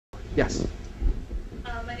Yes.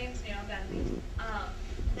 My name's Neil Bentley.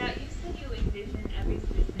 Now, you said you envision every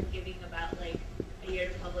citizen giving about like a year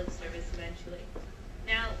to public service eventually.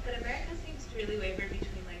 Now, but America seems to really waver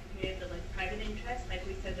between like periods of like private interest, like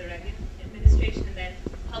we said the Reagan administration, and then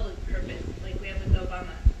public purpose, like we have with the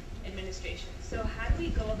Obama administration. So how do we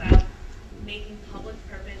go about making public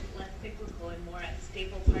purpose less cyclical and more a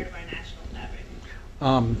staple part of our national fabric?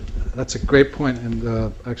 That's a great point,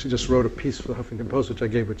 and I actually just wrote a piece for the Huffington Post, which I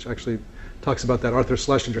gave, which actually talks about that. Arthur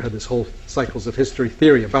Schlesinger had this whole cycles of history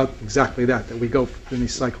theory about exactly that we go in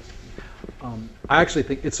these cycles. I actually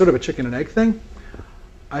think it's sort of a chicken and egg thing.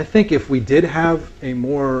 I think if we did have a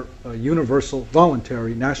more universal,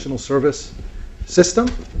 voluntary national service system,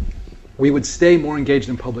 we would stay more engaged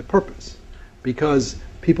in public purpose, because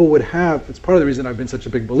people would have, it's part of the reason I've been such a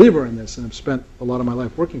big believer in this and have spent a lot of my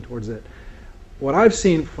life working towards it. What I've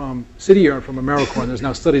seen from City Year and from AmeriCorps, and there's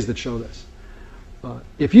now studies that show this,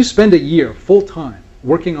 if you spend a year full-time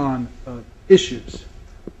working on issues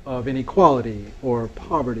of inequality or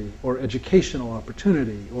poverty or educational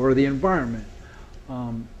opportunity or the environment,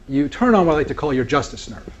 you turn on what I like to call your justice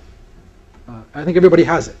nerve. I think everybody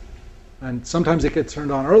has it. And sometimes it gets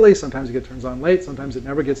turned on early, sometimes it gets turned on late, sometimes it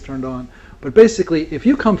never gets turned on. But basically, if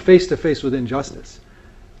you come face to face with injustice,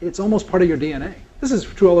 it's almost part of your DNA. This is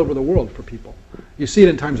true all over the world for people. You see it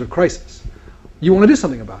in times of crisis. You want to do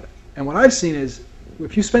something about it. And what I've seen is,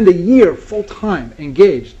 if you spend a year full-time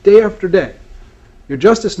engaged, day after day, your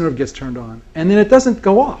justice nerve gets turned on, and then it doesn't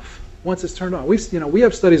go off once it's turned on. We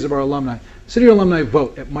have studies of our alumni. City alumni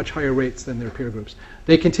vote at much higher rates than their peer groups.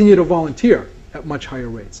 They continue to volunteer at much higher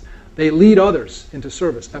rates. They lead others into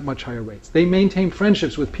service at much higher rates. They maintain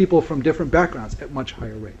friendships with people from different backgrounds at much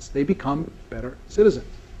higher rates. They become better citizens.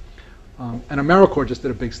 And AmeriCorps just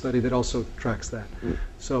did a big study that also tracks that.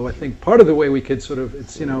 So I think part of the way we could sort of,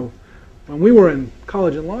 it's, when we were in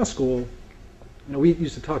college and law school, we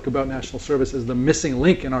used to talk about national service as the missing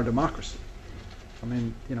link in our democracy. I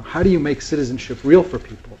mean, how do you make citizenship real for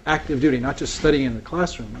people? Active duty, not just studying in the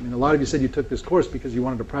classroom. I mean, a lot of you said you took this course because you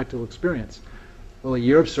wanted a practical experience. Well, a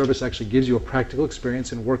year of service actually gives you a practical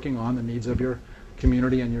experience in working on the needs of your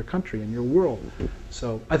community and your country and your world.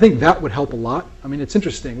 So I think that would help a lot. I mean, it's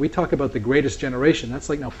interesting. We talk about the greatest generation. That's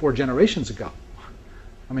like now 4 generations ago.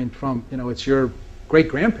 I mean, from, it's your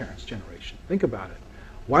great-grandparents' generation. Think about it.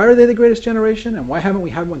 Why are they the greatest generation, and why haven't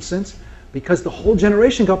we had one since? Because the whole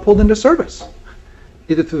generation got pulled into service,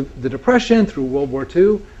 either through the Depression, through World War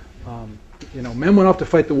II. Men went off to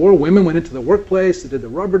fight the war. Women went into the workplace. They did the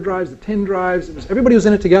rubber drives, the tin drives. Everybody was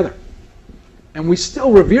in it together. And we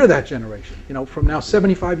still revere that generation, from now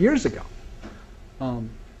 75 years ago.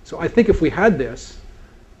 So I think if we had this,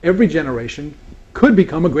 every generation could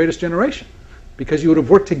become a greatest generation, because you would have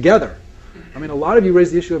worked together. I mean, a lot of you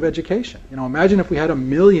raised the issue of education. Imagine if we had 1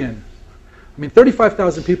 million.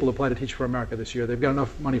 35,000 people apply to Teach for America this year. They've got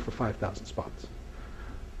enough money for 5,000 spots.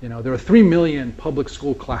 There are 3 million public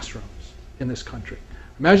school classrooms in this country.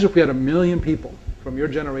 Imagine if we had 1 million people from your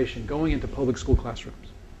generation going into public school classrooms.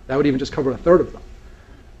 That would even just cover 1/3 of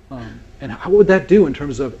them. And how would that do in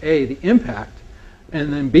terms of A, the impact,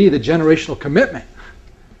 and then B, the generational commitment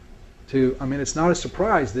to, it's not a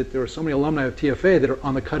surprise that there are so many alumni of TFA that are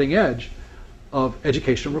on the cutting edge of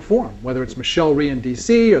education reform, whether it's Michelle Rhee in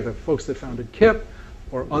DC or the folks that founded KIPP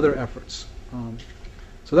or other efforts.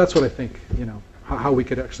 So that's what I think, how we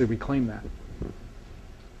could actually reclaim that.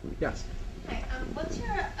 Yes? Hi, what's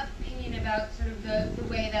your opinion about sort of the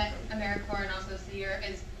way that AmeriCorps and also CEER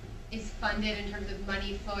is funded in terms of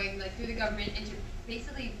money flowing through the government into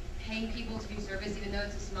basically paying people to do service, even though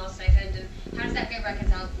it's a small stipend, and how does that get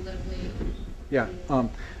reconciled politically? Yeah,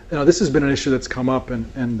 this has been an issue that's come up,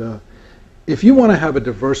 and if you want to have a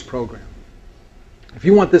diverse program, if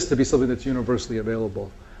you want this to be something that's universally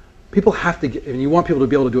available, people have to get, and you want people to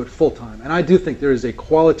be able to do it full time. And I do think there is a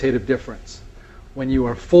qualitative difference when you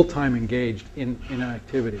are full-time engaged in an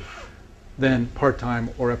activity than part-time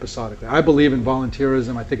or episodically. I believe in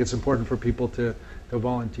volunteerism. I think it's important for people to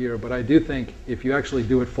volunteer, but I do think if you actually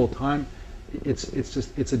do it full-time,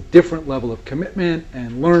 it's a different level of commitment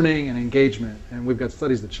and learning and engagement, and we've got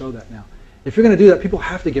studies that show that now. If you're going to do that, people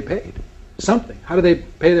have to get paid something. How do they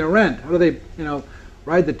pay their rent? How do they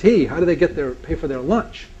ride the T? How do they pay for their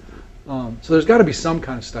lunch? So there's got to be some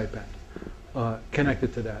kind of stipend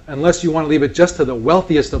connected to that, unless you want to leave it just to the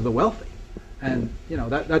wealthiest of the wealthy. And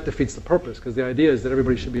that defeats the purpose, because the idea is that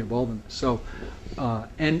everybody should be involved in this. So,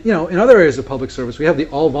 in other areas of public service, we have the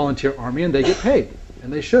all-volunteer army, and they get paid,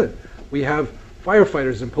 and they should. We have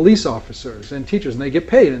firefighters and police officers and teachers, and they get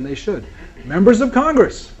paid, and they should. Members of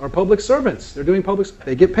Congress are public servants. They're doing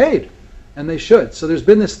they get paid, and they should. So there's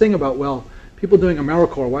been this thing about, well, people doing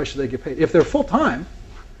AmeriCorps, why should they get paid? If they're full-time,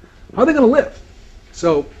 how are they going to live?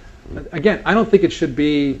 So again, I don't think it should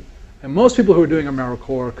be, and most people who are doing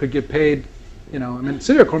AmeriCorps could get paid, I mean,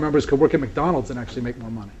 City Corps members could work at McDonald's and actually make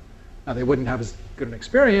more money. Now, they wouldn't have as good an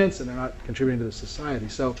experience, and they're not contributing to the society.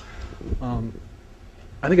 So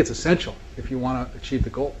I think it's essential if you want to achieve the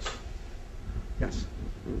goals. Yes?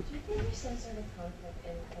 Do you think there's some sort of conflict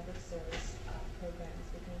in public service programs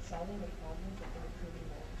between solving the problems that they're recruiting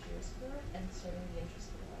volunteers for and serving the interests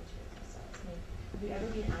of the volunteers themselves? I mean, have you ever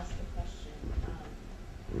been asked the question,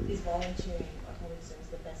 is volunteering or public service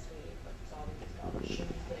the best way of solving these problems? Should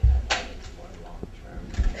we be putting our money into more long-term,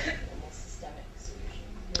 more systemic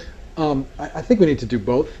solutions? I think we need to do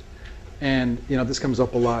both. And this comes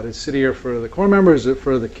up a lot. Is City Year for the Corps members or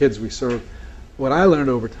for the kids we serve? What I learned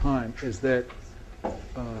over time is that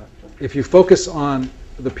if you focus on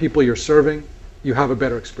the people you're serving, you have a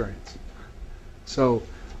better experience. So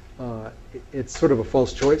it's sort of a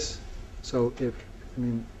false choice. So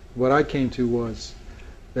what I came to was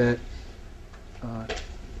that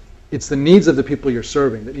it's the needs of the people you're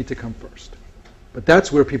serving that need to come first. But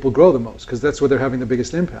that's where people grow the most, because that's where they're having the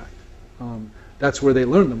biggest impact. That's where they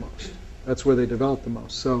learn the most. That's where they develop the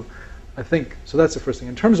most. So I think, so that's the first thing.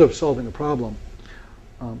 In terms of solving a problem,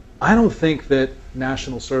 I don't think that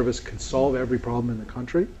national service can solve every problem in the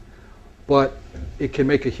country, but it can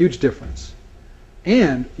make a huge difference.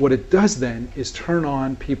 And what it does then is turn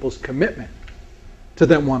on people's commitment to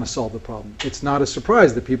then want to solve the problem. It's not a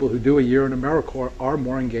surprise that people who do a year in AmeriCorps are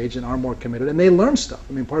more engaged and are more committed, and they learn stuff.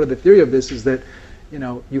 I mean, part of the theory of this is that,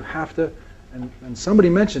 you have to, and somebody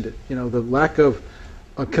mentioned it, the lack of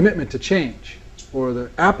a commitment to change or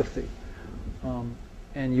the apathy.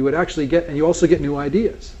 And you would actually get, and you also get new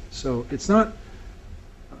ideas. So it's not,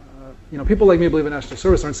 people like me who believe in national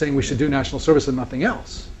service aren't saying we should do national service and nothing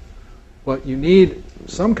else. But you need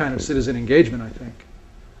some kind of citizen engagement, I think,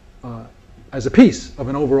 as a piece of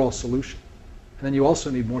an overall solution. And then you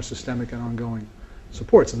also need more systemic and ongoing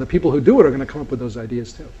supports. And the people who do it are going to come up with those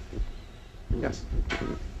ideas too. Yes?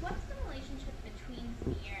 What's the relationship between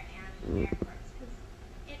City Year and AmeriCorps? Because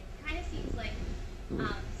it kind of seems like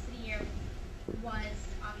City Year was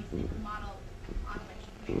obviously the model on which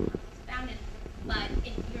AmeriCorps was founded, but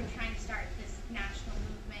if you're trying to start this national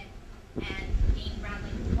movement and gain ground,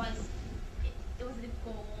 like it was a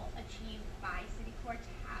goal achieved by City Corps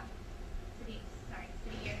to have City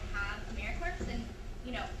Year to have AmeriCorps, and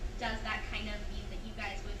does that kind of mean that you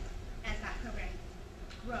guys would, as that program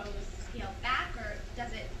grows, scale back, or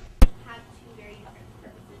does it have two very different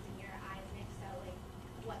purposes in your eyes? And if so,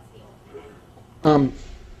 what's the ultimate end?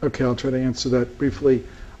 Okay, I'll try to answer that briefly.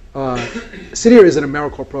 City Year is an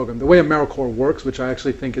AmeriCorps program. The way AmeriCorps works, which I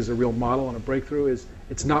actually think is a real model and a breakthrough, is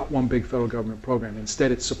it's not one big federal government program.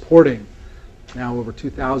 Instead, it's supporting now over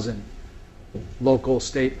 2,000 local,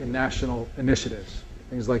 state, and national initiatives.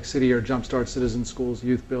 Things like City Year, Jumpstart Citizen Schools,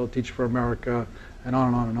 Youth Build, Teach for America, and on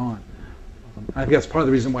and on and on. I think that's part of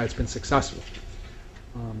the reason why it's been successful.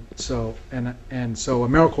 So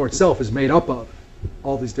AmeriCorps itself is made up of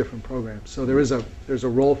all these different programs. So there's a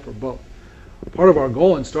role for both. Part of our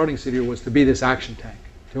goal in starting City Year was to be this action tank,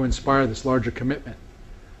 to inspire this larger commitment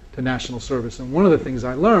to national service. And one of the things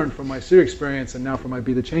I learned from my City Year experience and now from my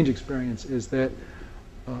Be the Change experience is that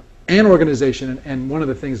an organization, and one of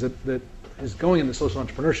the things that is going in the social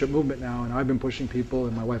entrepreneurship movement now, and I've been pushing people,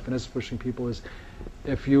 and my wife Vanessa is pushing people, is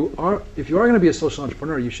if you are going to be a social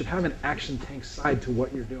entrepreneur, you should have an action tank side to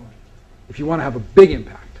what you're doing. If you want to have a big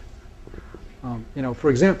impact, for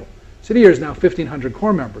example, City Year is now 1,500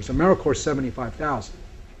 Corps members. AmeriCorps 75,000.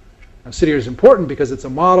 Now, City Year is important because it's a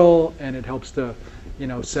model and it helps to,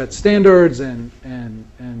 set standards and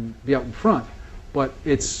be out in front. But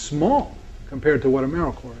it's small compared to what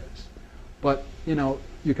AmeriCorps is. But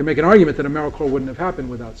you can make an argument that AmeriCorps wouldn't have happened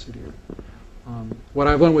without City Year. What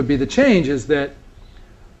I've learned would be the change is that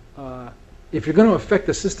if you're going to affect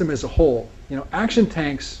the system as a whole, action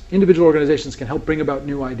tanks, individual organizations can help bring about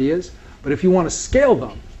new ideas. But if you want to scale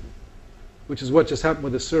them, which is what just happened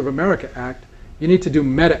with the Serve America Act, you need to do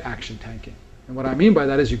meta-action tanking. And what I mean by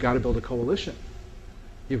that is you've got to build a coalition.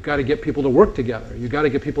 You've got to get people to work together. You've got to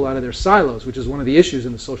get people out of their silos, which is one of the issues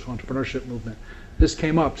in the social entrepreneurship movement. This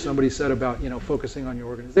came up. Somebody said about focusing on your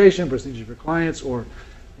organization versus your clients, or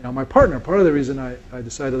my partner. Part of the reason I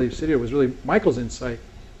decided to leave City Year was really Michael's insight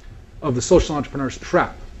of the social entrepreneur's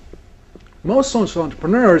trap. Most social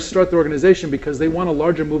entrepreneurs start their organization because they want a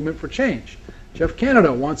larger movement for change. Jeff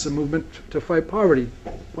Canada wants a movement to fight poverty.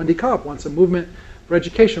 Wendy Kopp wants a movement for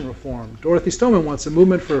education reform. Dorothy Stoneman wants a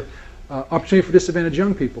movement for opportunity for disadvantaged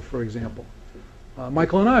young people, for example.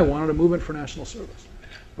 Michael and I wanted a movement for national service.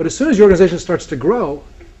 But as soon as your organization starts to grow,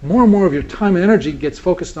 more and more of your time and energy gets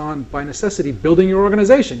focused on, by necessity, building your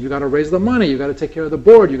organization. You got to raise the money, you got to take care of the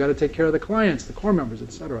board, you got to take care of the clients, the core members,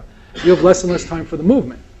 etc. You have less and less time for the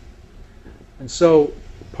movement. And so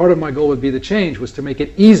part of my goal would be the change was to make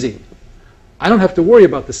it easy. I don't have to worry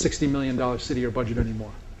about the $60 million city year budget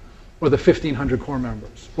anymore, or the 1,500 core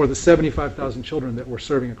members, or the 75,000 children that we're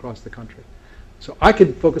serving across the country. So I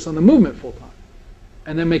could focus on the movement full time,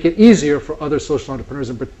 and then make it easier for other social entrepreneurs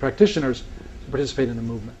and practitioners to participate in the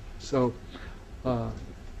movement. So,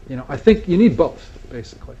 I think you need both,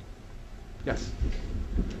 basically. Yes?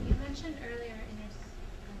 You mentioned earlier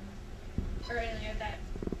that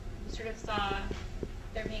you sort of saw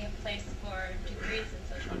there being a place for degrees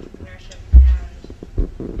in social entrepreneurship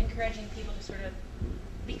and encouraging people to sort of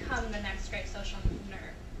become the next great social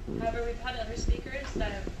entrepreneur. However, we've had other speakers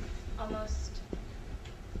that have almost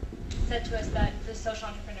said to us that the social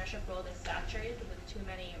entrepreneurship world is saturated with too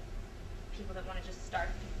many people that want to just start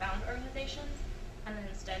and found organizations, and then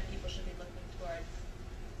instead people should be looking towards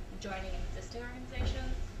joining existing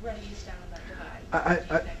organizations. Where do you stand on that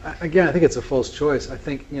divide? Again, I think it's a false choice. I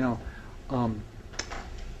think,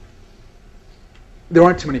 there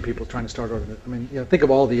aren't too many people trying to start organizations. I mean, think of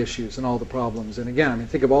all the issues and all the problems. And again,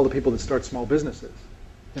 think of all the people that start small businesses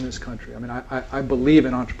in this country. I mean, I believe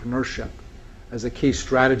in entrepreneurship as a key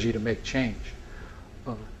strategy to make change.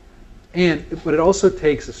 But it also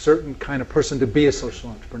takes a certain kind of person to be a social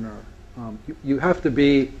entrepreneur. You have to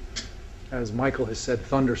be, as Michael has said,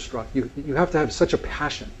 thunderstruck. You have to have such a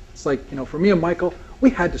passion. It's like, for me and Michael, we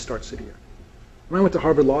had to start City Year. When I went to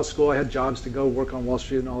Harvard Law School, I had jobs to go work on Wall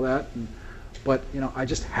Street and all that. But I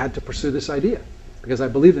just had to pursue this idea because I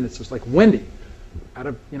believed in it. So it's like Wendy out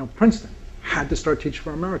of Princeton had to start Teach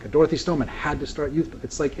for America. Dorothy Stoneman had to start Youth.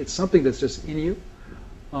 It's like it's something that's just in you.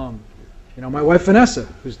 My wife Vanessa,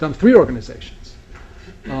 who's done 3 organizations,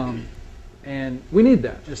 and we need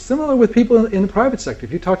that. It's similar with people in the private sector.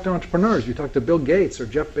 If you talk to entrepreneurs, you talk to Bill Gates or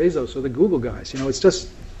Jeff Bezos or the Google guys. It's just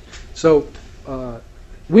so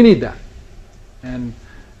we need that, and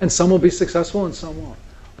some will be successful and some won't.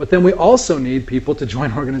 But then we also need people to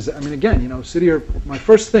join organizations. I mean, again, City Year, my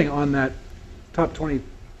first thing on that top 20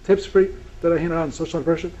 tips that I handed out on social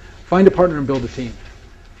entrepreneurship, find a partner and build a team.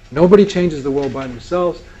 Nobody changes the world by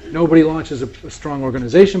themselves. Nobody launches a strong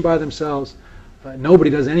organization by themselves. Nobody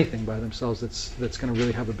does anything by themselves that's going to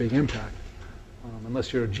really have a big impact,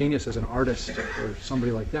 unless you're a genius as an artist or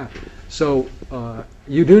somebody like that. So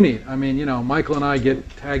you do need. I mean, Michael and I get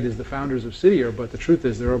tagged as the founders of City Year, but the truth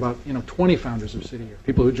is there are about 20 founders of City Year,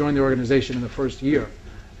 people who joined the organization in the first year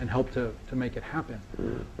and helped to make it happen.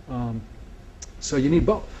 So you need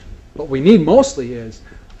both. What we need mostly is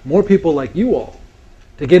more people like you all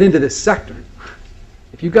to get into this sector.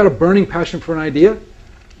 If you've got a burning passion for an idea,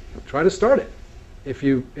 try to start it. If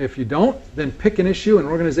you don't, then pick an issue, an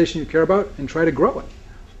organization you care about, and try to grow it.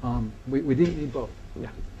 We need both. Yeah.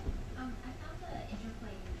 I found the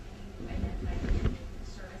interplay you identified between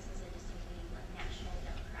service as a distinctly national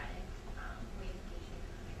democratic way of engaging the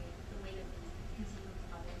country, the way that we conceive of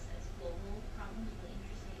problems as global problems, really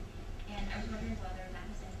interesting. And I was wondering whether that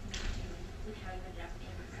has anything to do with how you ended up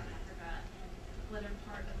in South Africa, and whether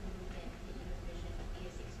part of the movement that you envision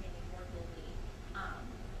is expanding more globally,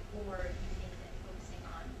 or do you think that focusing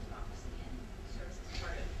on democracy and service is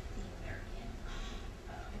part of the American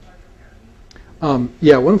larger priority?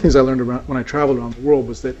 Yeah, one of the things I learned when I traveled around the world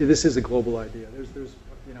was that this is a global idea. There's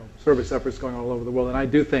service efforts going all over the world, and I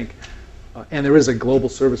do think, and there is a global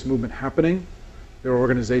service movement happening. There are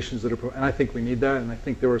organizations that are, and I think we need that, and I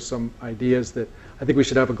think there are some ideas that I think we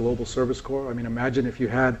should have a global service corps. I mean, imagine if you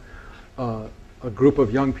had a group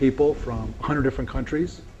of young people from 100 different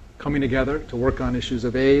countries coming together to work on issues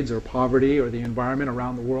of AIDS or poverty or the environment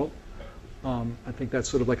around the world. I think that's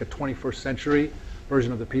sort of like a 21st century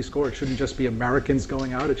version of the Peace Corps. It shouldn't just be Americans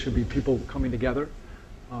going out. It should be people coming together.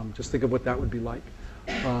 Just think of what that would be like.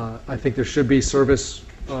 I think there should be service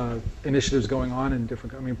initiatives going on in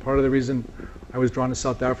different. I mean, part of the reason I was drawn to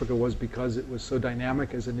South Africa was because it was so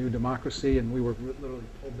dynamic as a new democracy, and we were literally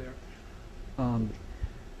pulled there.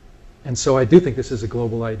 And so I do think this is a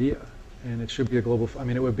global idea, and it should be a global. I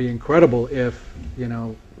mean, it would be incredible if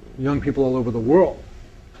young people all over the world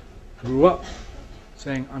grew up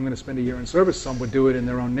saying, "I'm going to spend a year in service." Some would do it in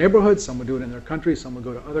their own neighborhood. Some would do it in their country. Some would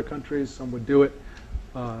go to other countries. Some would do it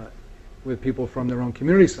with people from their own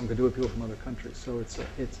communities. Some could do it with people from other countries. So I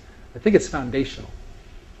think it's foundational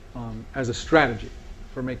as a strategy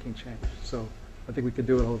for making change. So I think we could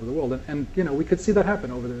do it all over the world, and we could see that happen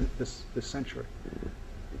over this century.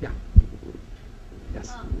 Yeah. Yes.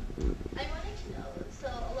 I wanted to know, so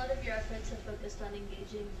a lot of your efforts have focused on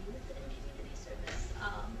engaging youth in community service,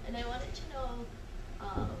 and I wanted to know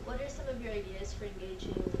what are some of your ideas for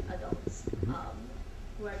engaging adults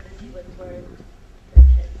who are busy with work, their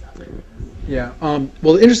kids, other things? Yeah.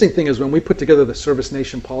 Well, the interesting thing is when we put together the Service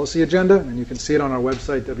Nation policy agenda, and you can see it on our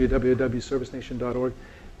website, www.servicenation.org,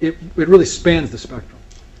 it really spans the spectrum,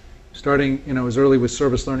 starting as early with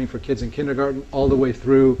service learning for kids in kindergarten all the way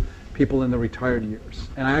through people in the retired years.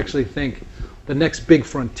 And I actually think the next big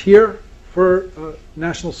frontier for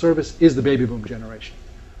national service is the baby boom generation.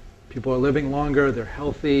 People are living longer, they're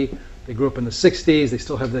healthy, they grew up in the 60s, they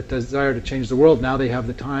still have that desire to change the world. Now they have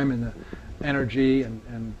the time and the energy,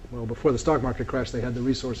 and well, before the stock market crashed, they had the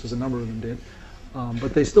resources, a number of them did,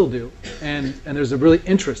 but they still do. And there's a really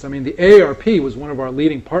interest. I mean, the AARP was one of our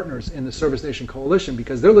leading partners in the Service Nation Coalition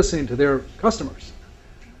because they're listening to their customers.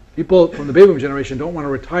 People from the baby boom generation don't want to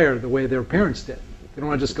retire the way their parents did. They don't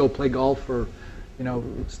want to just go play golf or,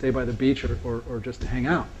 stay by the beach or just hang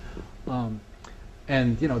out.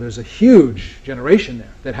 And there's a huge generation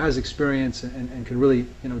there that has experience and can really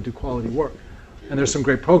do quality work. And there's some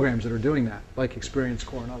great programs that are doing that, like Experience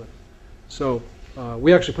Corps and others. So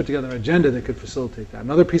we actually put together an agenda that could facilitate that.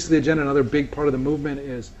 Another piece of the agenda, another big part of the movement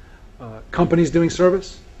is companies doing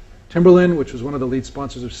service. Timberland, which was one of the lead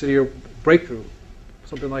sponsors of City Year Breakthrough,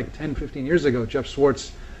 something like 10, 15 years ago, Jeff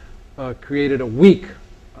Swartz created a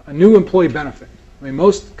new employee benefit. I mean,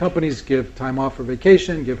 most companies give time off for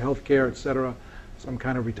vacation, give health care, et cetera, some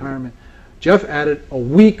kind of retirement. Jeff added a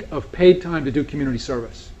week of paid time to do community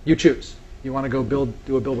service. You choose. You want to go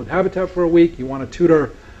do a build with Habitat for a week. You want to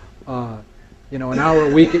tutor, an hour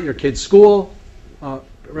a week at your kid's school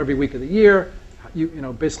every week of the year.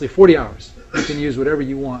 Basically 40 hours. You can use whatever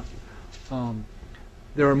you want.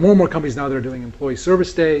 There are more and more companies now that are doing employee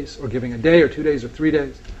service days or giving a day or 2 days or 3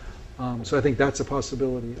 days. So I think that's a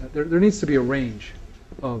possibility. There needs to be a range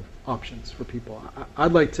of options for people.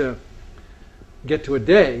 I'd like to get to a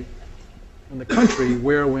day in the country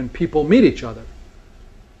where when people meet each other,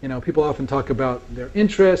 people often talk about their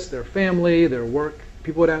interests, their family, their work.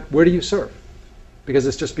 People would ask, where do you serve? Because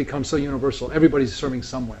it's just become so universal. Everybody's serving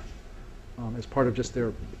somewhere as part of just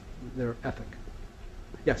their ethic.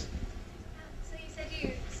 Yes? So you said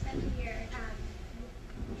you spent a year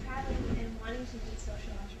traveling and wanting to meet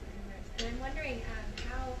social entrepreneurs. And I'm wondering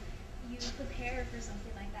how you prepare for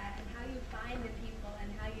something like that and how you find the people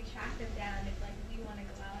and how you track them down if we want to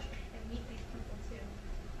go out and meet these people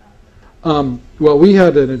too. Well, we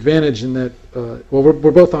had an advantage in that,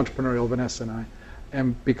 we're both entrepreneurial, Vanessa and I,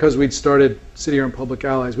 and because we'd started City Year and Public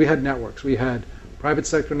Allies, we had networks. We had private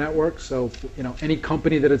sector networks, so any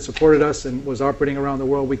company that had supported us and was operating around the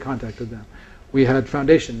world, we contacted them. We had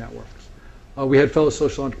foundation networks. We had fellow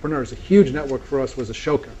social entrepreneurs. A huge network for us was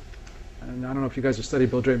Ashoka. And I don't know if you guys have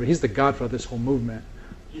studied Bill Drayton, but he's the godfather of this whole movement.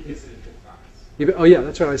 You visited the class. Oh yeah,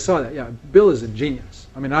 that's right, I saw that. Yeah, Bill is a genius.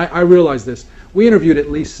 I mean, I realized this. We interviewed at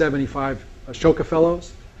least 75 Ashoka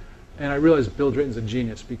fellows, and I realized Bill Drayton's a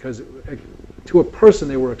genius because to a person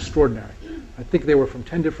they were extraordinary. I think they were from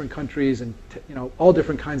 10 different countries and all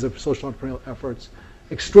different kinds of social entrepreneurial efforts.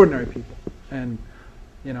 Extraordinary people, and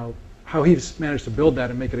how he's managed to build that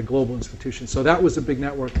and make it a global institution. So that was a big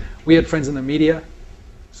network. We had friends in the media,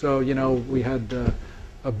 so we had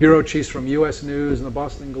bureau chiefs from U.S. News and the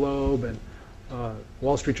Boston Globe and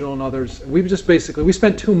Wall Street Journal and others. We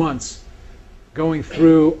spent 2 months going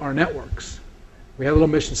through our networks. We had a little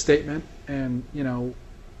mission statement, and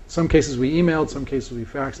some cases we emailed, some cases we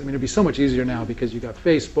faxed. I mean, it'd be so much easier now because you got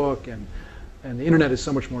Facebook and the internet is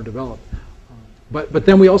so much more developed. But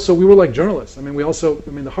then we were like journalists. I mean,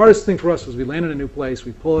 the hardest thing for us was we land in a new place,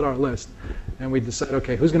 we pull out our list, and we decide,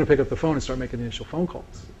 okay, who's going to pick up the phone and start making the initial phone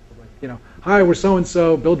calls? Like, hi, we're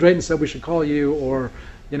so-and-so, Bill Drayton said we should call you, or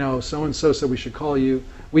so-and-so said we should call you.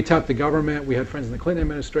 We tapped the government. We had friends in the Clinton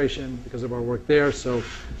administration because of our work there. So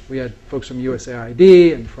we had folks from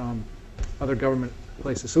USAID and from other government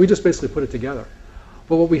places. So we just basically put it together.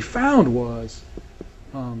 But what we found was,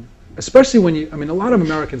 especially when a lot of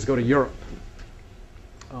Americans go to Europe.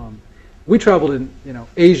 We traveled in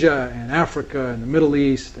Asia and Africa and the Middle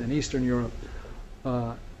East and Eastern Europe.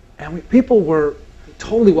 And people were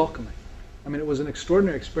totally welcoming. I mean, it was an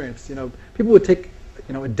extraordinary experience. People would take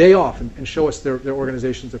a day off and show us their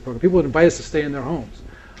organizations, their program. People would invite us to stay in their homes.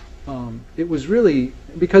 It was really,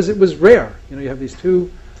 because it was rare. You have these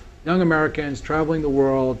two young Americans traveling the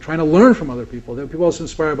world, trying to learn from other people. There were people also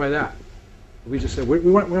inspired by that. We just said, we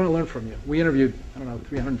want to learn from you. We interviewed,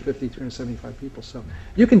 350, 375 people. So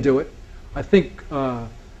you can do it. I think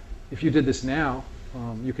if you did this now,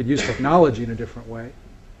 you could use technology in a different way,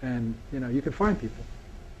 and you can find people.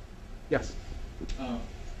 Yes?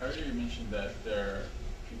 Earlier you mentioned that there are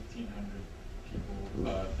 1,500 people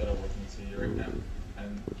that are working in City right now,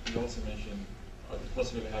 and you also mentioned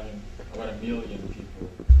possibly having about 1 million people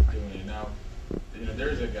doing it. Now, there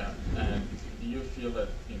is a gap, and do you feel that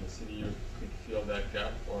City Year could fill that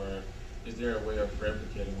gap, or is there a way of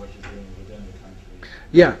replicating what you're doing within the country?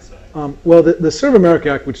 Yeah. Well, the Serve America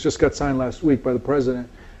Act, which just got signed last week by the president,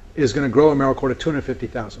 is going to grow AmeriCorps to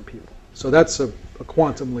 250,000 people. So that's a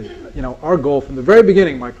quantum leap. Our goal from the very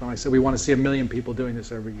beginning, Michael and I said we want to see 1 million people doing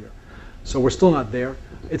this every year. So we're still not there.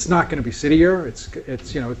 It's not going to be City Year. It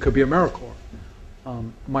could be AmeriCorps.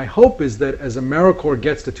 My hope is that as AmeriCorps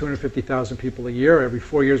gets to 250,000 people a year, every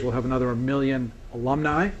 4 years we'll have another 1 million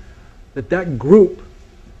alumni, that group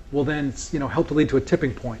will then help to lead to a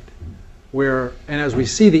tipping point where, and as we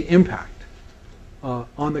see the impact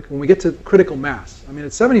when we get to critical mass, I mean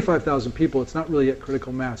at 75,000 people it's not really at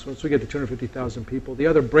critical mass. Once we get to 250,000 people, the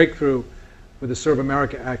other breakthrough with the Serve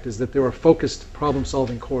America Act is that there are focused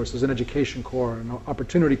problem-solving corps. There's an education corps, an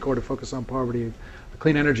opportunity corps to focus on poverty, a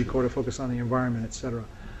clean energy corps to focus on the environment, etc.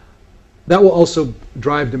 That will also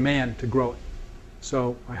drive demand to grow it.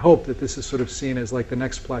 So I hope that this is sort of seen as like the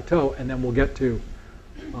next plateau, and then we'll get to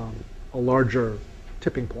a larger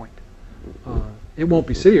tipping point. It won't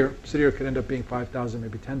be City Year. City Year could end up being 5,000,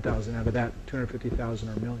 maybe 10,000 out of that 250,000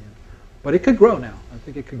 or 1 million. But it could grow now. I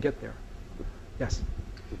think it could get there. Yes?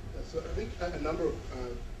 So I think a number of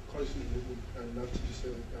colleges would love to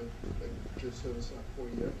do service for a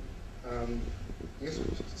year. I guess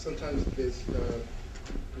sometimes there's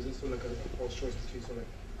presents sort of like a false choice between sort of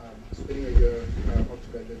like spending a year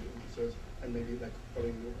altogether in service and maybe like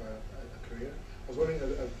following a career. I was wondering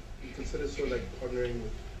if you consider sort of like partnering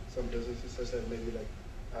with some businesses such that maybe like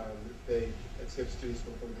they accept students for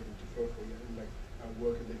they defer for a year and like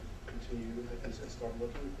work and they continue and start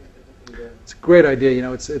working. It's a great idea.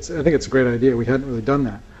 I think it's a great idea. We hadn't really done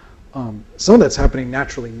that. Some of that's happening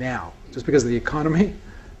naturally now, just because of the economy.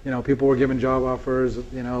 People were given job offers,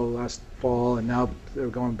 last fall, and now they're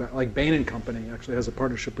going back. Like Bain & Company actually has a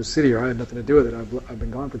partnership with City Year. I had nothing to do with it. I've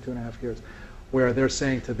been gone for 2.5 years, where they're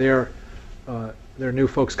saying to their new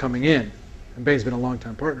folks coming in, and Bain's been a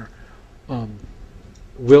long-time partner,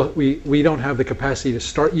 we don't have the capacity to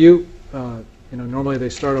start you. Normally they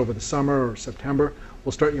start over the summer or September.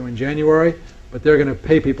 We'll start you in January, but they're going to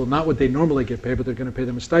pay people not what they normally get paid, but they're going to pay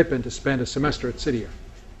them a stipend to spend a semester at City Year,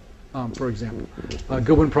 for example.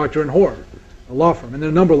 Goodwin, Procter & Hoare, a law firm, and there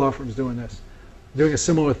are a number of law firms doing this, doing a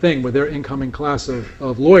similar thing with their incoming class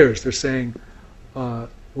of lawyers. They're saying,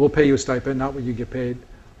 we'll pay you a stipend, not what you get paid,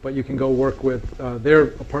 but you can go work with, they're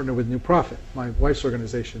a partner with New Profit, my wife's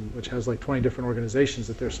organization, which has like 20 different organizations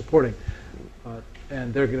that they're supporting,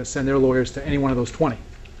 and they're going to send their lawyers to any one of those 20.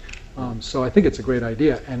 So I think it's a great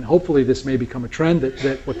idea, and hopefully this may become a trend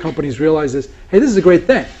that what companies realize is, hey, this is a great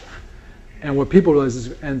thing. And what people realize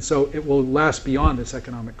is, and so it will last beyond this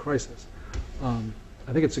economic crisis.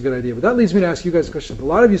 I think it's a good idea. But that leads me to ask you guys a question. A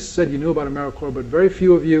lot of you said you knew about AmeriCorps, but very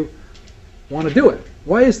few of you want to do it.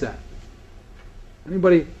 Why is that?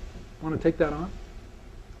 Anybody want to take that on?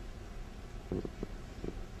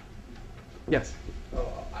 Yes? Oh,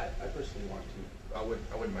 I personally want to. I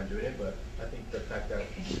wouldn't mind doing it, but I think the fact that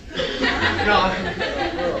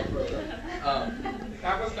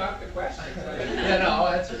that was not the question. Yeah, no, I'll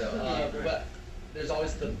answer though. But there's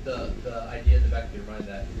always the idea in the back of your mind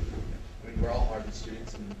that we're all Harvard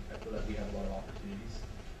students, and I feel that we have a lot of opportunities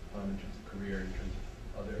in terms of career, in terms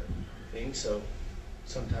of other things. So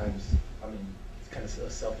sometimes, it's kind of a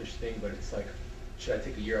selfish thing, but it's like, should I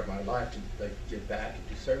take a year of my life to like give back and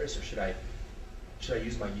do service, or should I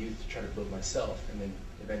use my youth to try to build myself and then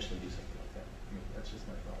eventually do something like that? That's just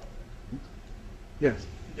my thought on that. Yes.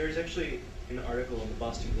 There's actually an article in the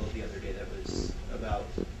Boston Globe the other day that was about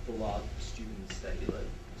the law students that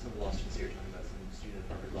some of the law students that you're talking about. Some student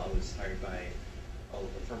at Harvard Law was hired by a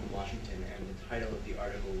firm in Washington, and the title of the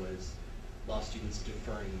article was "Law Students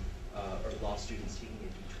Deferring" or "Law Students Taking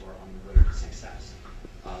a Detour on the Road to Success,"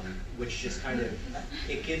 which just kind of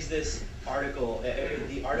it gives this article.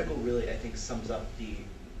 The article really, I think, sums up the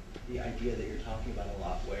idea that you're talking about a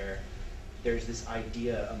lot, where there's this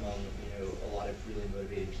idea among a lot of really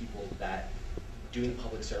motivated people that doing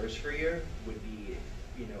public service for a year would be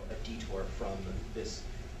a detour from this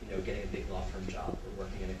getting a big law firm job or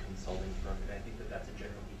working in a consulting firm. And I think that that's a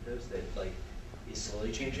general ethos that is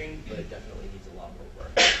slowly changing, but it definitely needs a lot more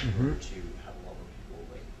work in order to have a lot more people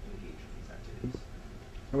engage in these activities.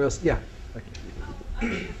 Anybody else? Yeah. Thank you. I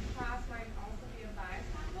think this class might also be a bias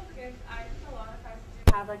sample because I think a lot of us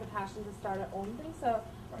do have a passion to start our own thing. So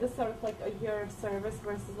this sort of like a year of service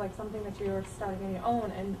versus something that you're starting on your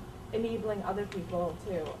own and enabling other people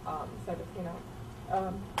to sort of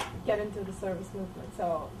get into the service movement.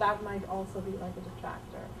 So that might also be a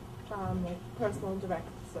detractor from personal direct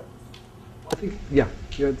service. I think, yeah,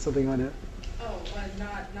 you had something on it? Oh,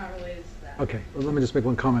 not related to that. Okay, well, let me just make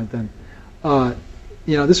one comment then.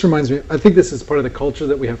 This reminds me, I think this is part of the culture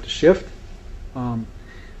that we have to shift.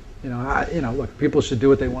 Look, people should do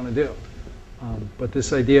what they want to do. But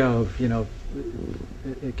this idea of,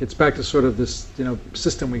 it gets back to sort of this,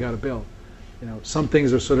 system we got to build. Some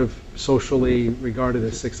things are sort of socially regarded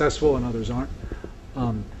as successful and others aren't.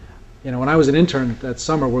 When I was an intern that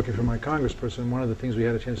summer working for my congressperson, one of the things we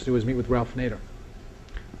had a chance to do was meet with Ralph Nader.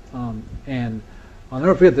 And I'll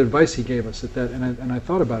never forget the advice he gave us at that, and I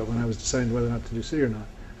thought about it when I was deciding whether or not to do city or not.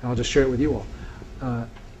 And I'll just share it with you all.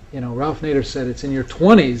 Ralph Nader said it's in your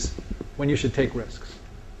 20s when you should take risks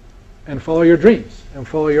and follow your dreams and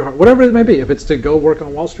follow your heart, whatever it may be. If it's to go work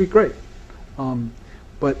on Wall Street, great.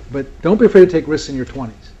 But don't be afraid to take risks in your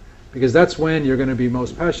 20s, because that's when you're going to be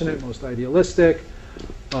most passionate, most idealistic,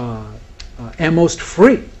 and most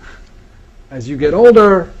free. As you get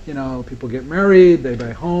older, people get married, they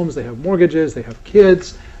buy homes, they have mortgages, they have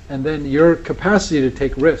kids, and then your capacity to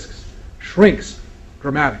take risks shrinks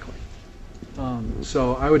dramatically.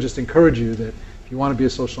 So I would just encourage you that if you want to be a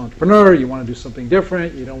social entrepreneur, you want to do something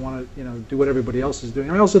different, you don't want to do what everybody else is doing.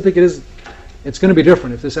 And I also think it's going to be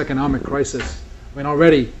different if this economic crisis,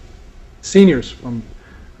 already seniors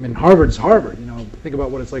Harvard's Harvard, think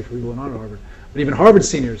about what it's like for people not at Harvard. But even Harvard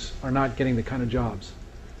seniors are not getting the kind of jobs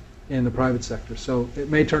in the private sector. So it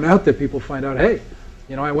may turn out that people find out, hey,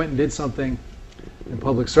 I went and did something in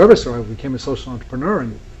public service, or I became a social entrepreneur,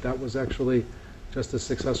 and that was actually just as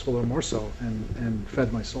successful or more so, and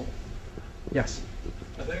fed my soul. Yes?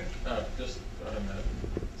 I think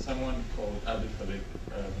someone called Abby Khazei,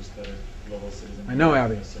 who studied global citizenship. I know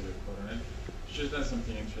Abby. She's done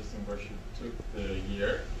something interesting where she took the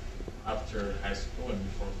year after high school and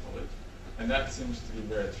before college, and that seems to be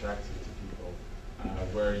very attractive to people,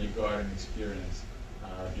 where you go out and experience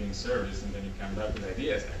doing service, and then you come back with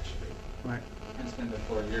ideas actually. Right. And spend the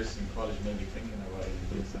 4 years in college maybe thinking about it and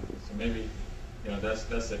doing something. So maybe that's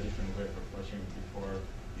a different way of approaching it before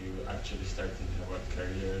you actually start thinking about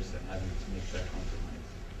careers and having to make that compromise.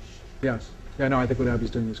 Yes. Yeah, no, I think what Abby's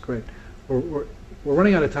doing is great. We're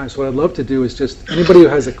running out of time, so what I'd love to do is just, anybody who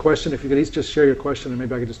has a question, if you could each just share your question, and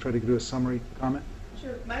maybe I could just try to do a summary comment.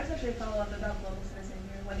 Sure. Mine was actually a follow-up about global citizen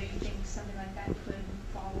here, whether you think something like that could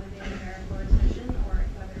fall within AmeriCorps' mission, or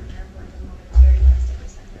whether AmeriCorps at the moment is very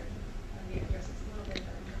customer-centered. You addressed this a little bit,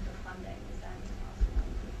 but in terms of funding, is that even possible?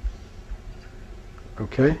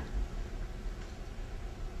 Okay.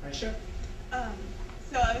 Sure.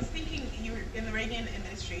 So I was thinking, you were in the Reagan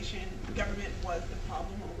administration, government was the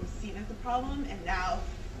problem, or was seen as the problem, and now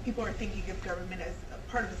people are thinking of government as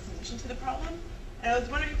a part of the solution to the problem. And I was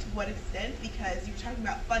wondering to what extent, because you were talking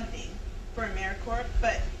about funding for AmeriCorps,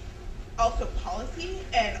 but also policy,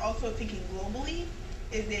 and also thinking globally.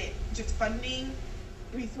 Is it just funding,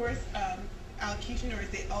 resource allocation, or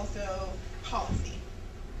is it also policy?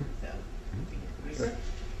 So.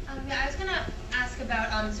 Yeah, I was going to ask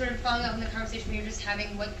about sort of following up on the conversation we were just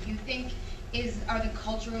having, what you think are the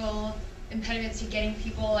cultural impediments to getting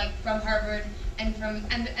people like from Harvard and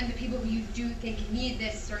the people who you do think need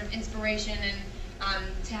this sort of inspiration and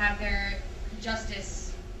to have their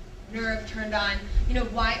justice nerve turned on.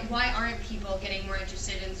 Why aren't people getting more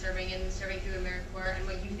interested in serving through AmeriCorps, and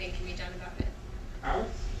what you think can be done about it? Alex?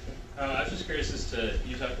 I was just curious as to,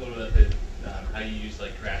 you talked a little bit about how you use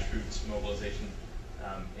like grassroots mobilization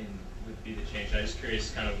would be the change. I was just curious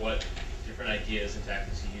kind of what different ideas and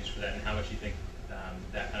tactics you use for that, and how much you think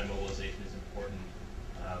that kind of mobilization is important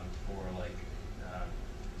for like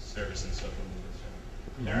service and social movements.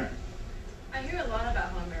 Darren? I hear a lot about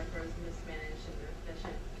how AmeriCorps is mismanaged and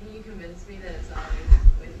inefficient. Can you convince me that it's not a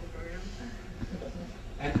waste of the program?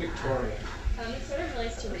 And Victoria. It sort of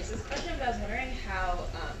relates to Lisa's question, but I was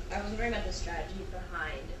wondering about the strategy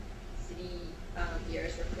behind City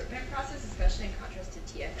Year's recruitment process, especially in contrast to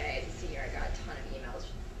TFA. As a senior, I got a ton of emails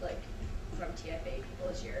from TFA people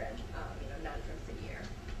this year, and none from City Year.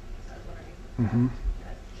 So I was wondering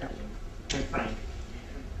that strategy. And Frank?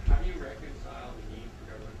 How do you reconcile the need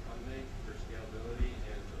for government funding for scalability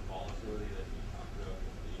and the volatility that you talked about?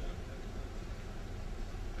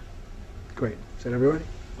 Great. Is that everybody?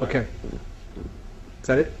 Okay. Is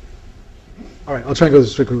that it? All right. I'll try and go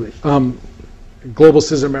this quickly. Global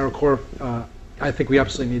Citizen AmeriCorps, I think we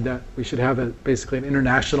absolutely need that. We should have basically an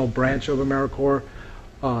international branch of AmeriCorps.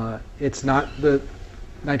 It's not the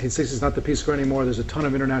 1960s, not the Peace Corps anymore. There's a ton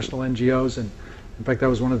of international NGOs, and in fact, that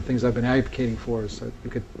was one of the things I've been advocating for, is that we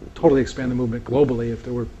could totally expand the movement globally if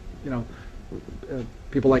there were,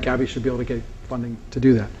 people like Abby should be able to get funding to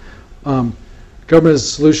do that. Government as a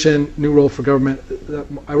solution, new role for government.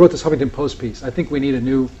 I wrote this Huffington Post piece. I think we need a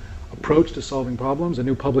new approach to solving problems, a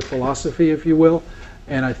new public philosophy, if you will.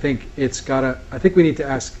 And I think I think we need to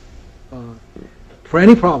ask, for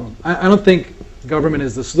any problem, I don't think government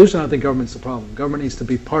is the solution, I don't think government's the problem. Government needs to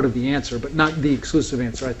be part of the answer, but not the exclusive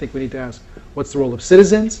answer. I think we need to ask, what's the role of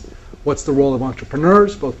citizens? What's the role of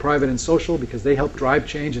entrepreneurs, both private and social, because they help drive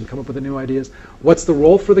change and come up with the new ideas? What's the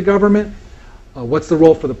role for the government? What's the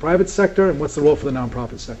role for the private sector? And what's the role for the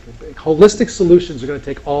nonprofit sector? Holistic solutions are going to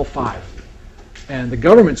take all five. And the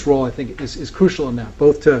government's role, I think, is crucial in that,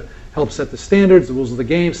 both to help set the standards, the rules of the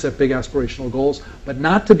game, set big aspirational goals, but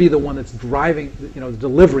not to be the one that's driving, the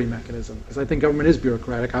delivery mechanism. Because I think government is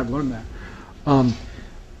bureaucratic. I've learned that.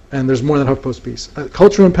 And there's more than a HuffPost piece.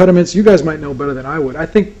 Cultural impediments, you guys might know better than I would. I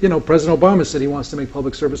think, President Obama said he wants to make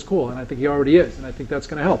public service cool, and I think he already is, and I think that's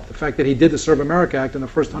going to help. The fact that he did the Serve America Act in the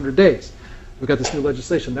first 100 days, we've got this new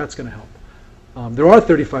legislation, that's going to help. There are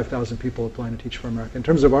 35,000 people applying to Teach for America. In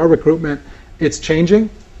terms of our recruitment, it's changing.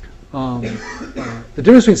 The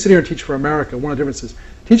difference between City Year and Teach for America, one of the differences,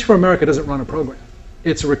 Teach for America doesn't run a program.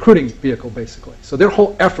 It's a recruiting vehicle, basically. So their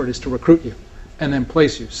whole effort is to recruit you and then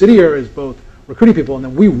place you. City Year is both recruiting people, and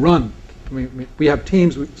then we run. We have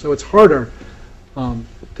teams, so it's harder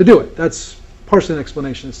to do it. That's partially an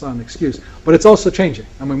explanation. It's not an excuse. But it's also changing.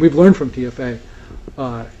 I mean, we've learned from TFA,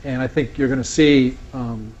 and I think you're going to see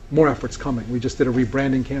more efforts coming. We just did a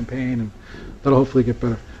rebranding campaign, and that'll hopefully get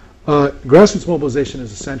better. Grassroots mobilization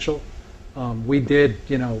is essential. We did,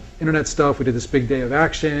 internet stuff. We did this big day of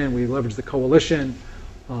action. We leveraged the coalition.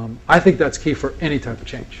 I think that's key for any type of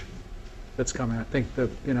change that's coming. I think the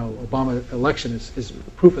Obama election is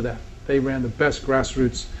proof of that. They ran the best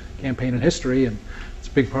grassroots campaign in history, and it's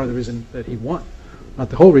a big part of the reason that he won. Not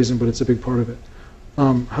the whole reason, but it's a big part of it.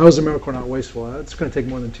 How is AmeriCorps not wasteful? It's going to take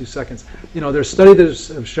more than 2 seconds. There's studies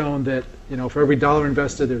that have shown that for every dollar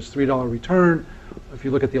invested, there's $3 return. If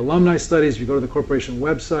you look at the alumni studies, if you go to the corporation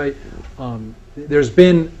website, there's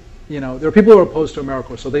been, there are people who are opposed to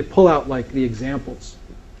AmeriCorps, so they pull out like the examples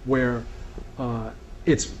where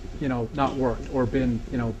it's not worked or been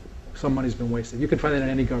some money's been wasted. You can find that in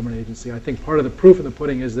any government agency. I think part of the proof in the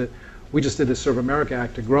pudding is that we just did the Serve America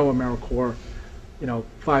Act to grow AmeriCorps,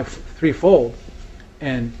 threefold,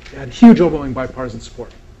 and had huge overwhelming bipartisan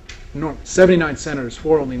support. Enormous. 79 senators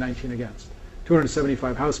for, only 19 against.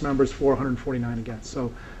 275 House members, 449 against.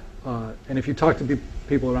 So, and if you talk to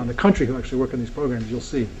people around the country who actually work on these programs, you'll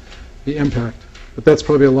see the impact. But that's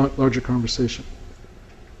probably a larger conversation.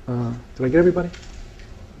 Did I get everybody?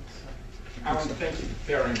 Alan, thank you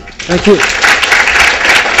very much. Thank you.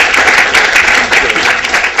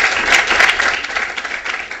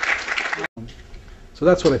 So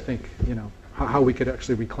that's what I think, how we could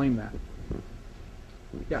actually reclaim that.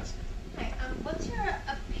 Yes? Hi, what's your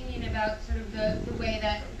opinion about sort of the way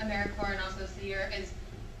that AmeriCorps and also City Year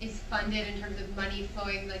is funded in terms of money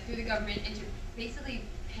flowing through the government into basically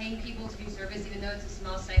paying people to do service, even though it's a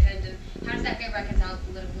small stipend, and how does that get reconciled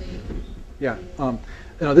politically? Yeah,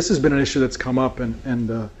 this has been an issue that's come up,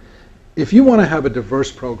 and if you want to have a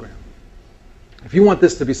diverse program, if you want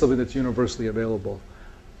this to be something that's universally available,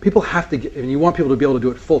 people have to get, and you want people to be able to do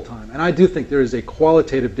it full time. And I do think there is a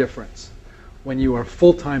qualitative difference when you are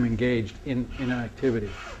full-time engaged in an activity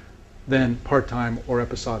than part-time or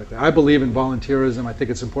episodically. I believe in volunteerism. I think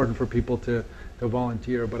it's important for people to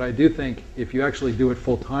volunteer, but I do think if you actually do it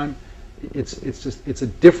full-time, it's a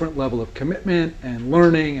different level of commitment and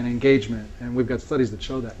learning and engagement, and we've got studies that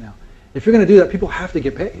show that now. If you're going to do that, people have to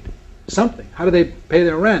get paid something. How do they pay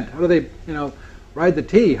their rent? How do they, ride the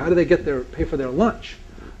T? How do they pay for their lunch?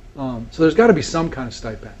 So there's got to be some kind of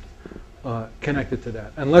stipend connected to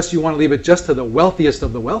that, unless you want to leave it just to the wealthiest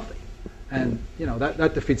of the wealthy, and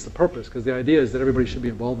that defeats the purpose, because the idea is that everybody should be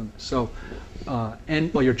involved in this. So,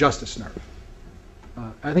 your justice nerve.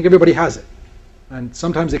 I think everybody has it. And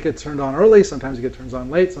sometimes it gets turned on early, sometimes it gets turned on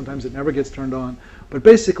late, sometimes it never gets turned on. But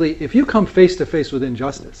basically, if you come face to face with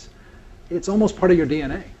injustice, it's almost part of your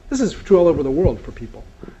DNA. This is true all over the world for people.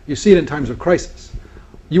 You see it in times of crisis.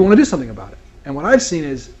 You want to do something about it. And what I've seen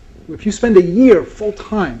is, if you spend a year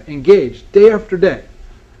full-time engaged, day after day,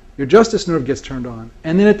 your justice nerve gets turned on,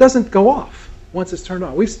 and then it doesn't go off once it's turned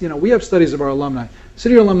on. We have studies of our alumni.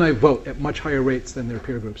 City alumni vote at much higher rates than their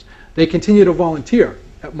peer groups. They continue to volunteer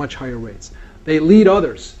at much higher rates. They lead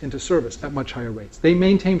others into service at much higher rates. They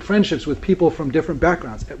maintain friendships with people from different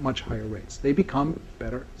backgrounds at much higher rates. They become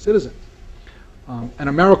better citizens. And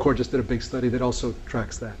AmeriCorps just did a big study that also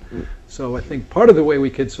tracks that. So I think part of the way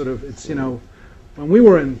we could sort of, it's, when we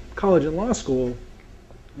were in college and law school,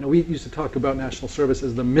 we used to talk about national service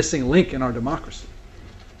as the missing link in our democracy.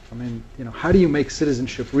 I mean, how do you make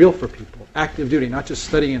citizenship real for people? Active duty, not just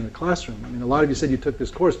studying in the classroom. I mean, a lot of you said you took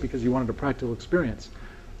this course because you wanted a practical experience.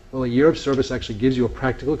 Well, a year of service actually gives you a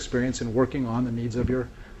practical experience in working on the needs of your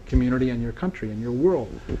community and your country and your world.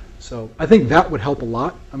 So I think that would help a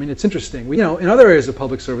lot. I mean, it's interesting. We, in other areas of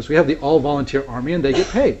public service, we have the all-volunteer army, and they get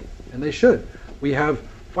paid, and they should. We have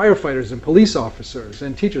firefighters and police officers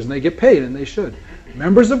and teachers, and they get paid, and they should.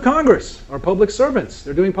 Members of Congress are public servants.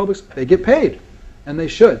 They're doing they get paid, and they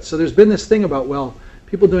should. So there's been this thing about, well,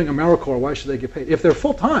 people doing AmeriCorps, why should they get paid? If they're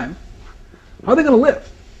full-time, how are they going to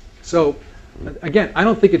live? So again, I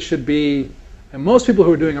don't think it should be, and most people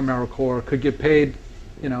who are doing AmeriCorps could get paid,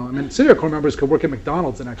 I mean, City Corps members could work at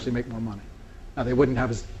McDonald's and actually make more money. Now, they wouldn't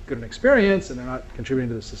have as good an experience, and they're not contributing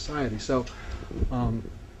to the society. So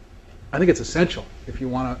I think it's essential if you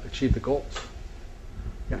want to achieve the goals.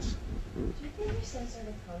 Yes? Do you think there's some sort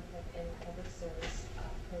of conflict in public service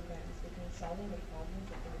programs between solving the problems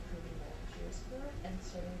that the recruiting volunteers for and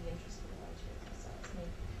serving the interests of the volunteers themselves? I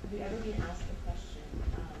mean, have you ever been asked the question,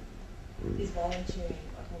 is volunteering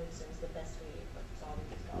or public service the best way of solving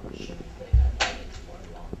these problems? Should we be putting our money into more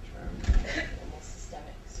long-term, almost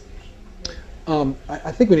systemic solutions?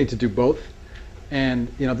 I think we need to do both.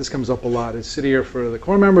 And this comes up a lot. Is City Year for the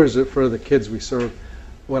Corps members or for the kids we serve?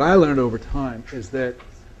 What I learned over time is that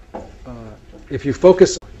if you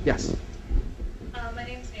focus, yes. My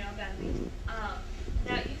name's Neil Gandhi.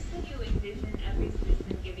 Now you said you envision every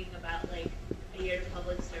citizen giving about like a year of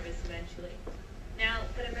public service eventually. Now,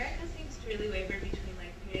 but America seems to really waver between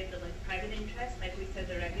like periods of like private interest, like we said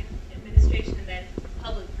the Reagan administration, and then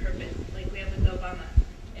public purpose, like we have with the Obama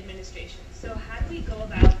administration. So how do we go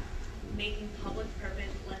about making public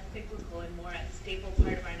purpose less cyclical and more a staple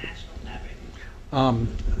part of our national fabric?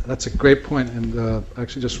 That's a great point, and I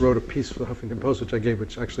actually just wrote a piece for the Huffington Post,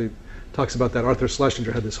 which actually talks about that. Arthur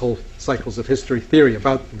Schlesinger had this whole cycles of history theory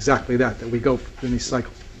about exactly that we go through these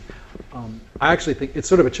cycles. I actually think it's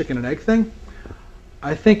sort of a chicken and egg thing.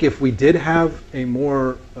 I think if we did have a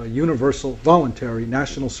more universal, voluntary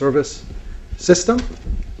national service system,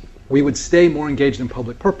 we would stay more engaged in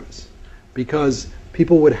public purpose, because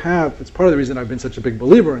people would have, it's part of the reason I've been such a big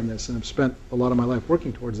believer in this and have spent a lot of my life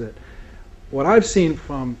working towards it. What I've seen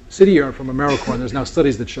from City Year and from AmeriCorps, and there's now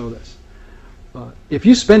studies that show this, if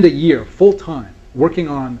you spend a year full-time working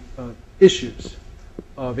on issues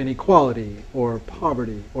of inequality or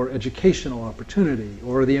poverty or educational opportunity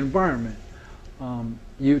or the environment,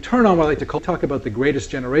 you turn on what I like to talk about the greatest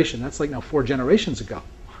generation. That's like now 4 generations ago.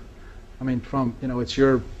 I mean, from, it's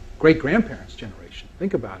your great-grandparents' generation.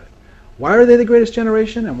 Think about it. Why are they the greatest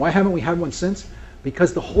generation, and why haven't we had one since?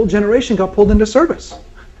 Because the whole generation got pulled into service,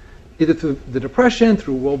 either through the Depression,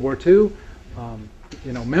 through World War II.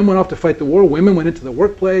 Men went off to fight the war. Women went into the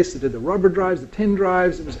workplace. They did the rubber drives, the tin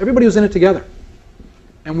drives. Everybody was in it together,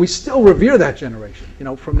 and we still revere that generation.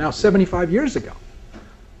 From now 75 years ago.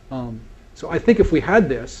 So I think if we had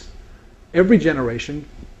this, every generation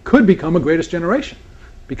could become a greatest generation,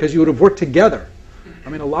 because you would have worked together. I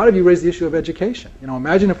mean, a lot of you raised the issue of education.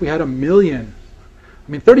 Imagine if we had 1 million.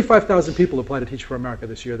 35,000 people apply to Teach for America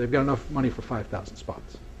this year. They've got enough money for 5,000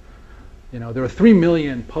 spots. There are 3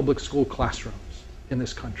 million public school classrooms in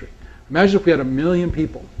this country. Imagine if we had 1 million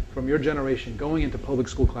people from your generation going into public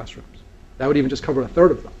school classrooms. That would even just cover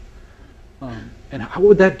 1/3 of them. And how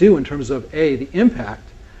would that do in terms of A, the impact,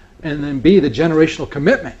 and then B, the generational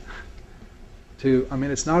commitment to,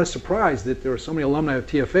 it's not a surprise that there are so many alumni of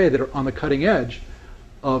TFA that are on the cutting edge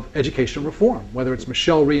of education reform, whether it's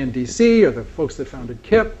Michelle Rhee in DC or the folks that founded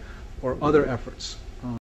KIPP or other efforts.